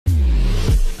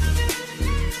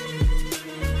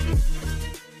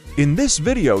In this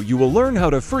video, you will learn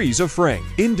how to freeze a frame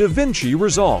in Davinci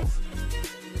Resolve.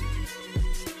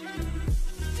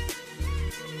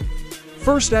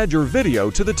 First, add your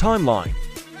video to the timeline.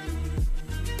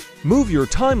 Move your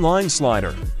timeline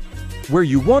slider where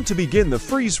you want to begin the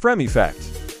freeze frame effect.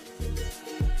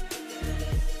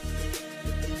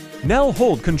 Now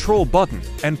hold Ctrl button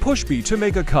and push B to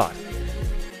make a cut.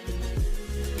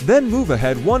 Then move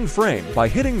ahead one frame by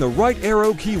hitting the right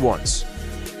arrow key once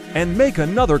and make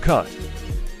another cut.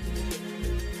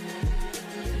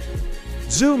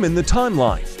 Zoom in the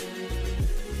timeline.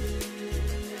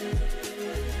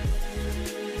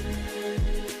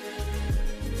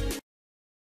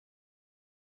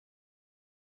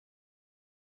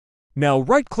 Now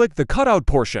right-click the cutout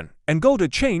portion and go to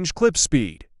Change Clip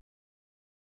Speed.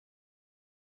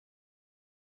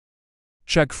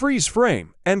 Check Freeze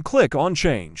Frame and click on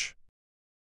Change.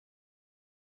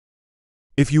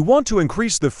 If you want to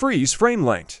increase the freeze frame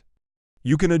length,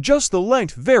 you can adjust the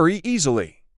length very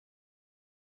easily.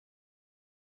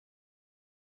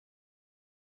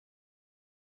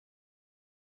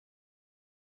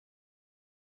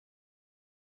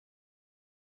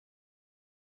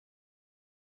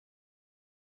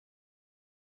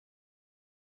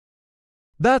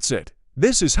 That's it.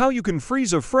 This is how you can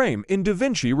freeze a frame in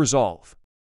Davinci Resolve.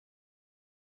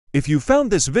 If you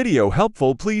found this video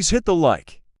helpful, please hit the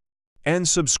like and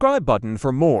subscribe button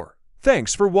for more.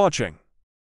 Thanks for watching.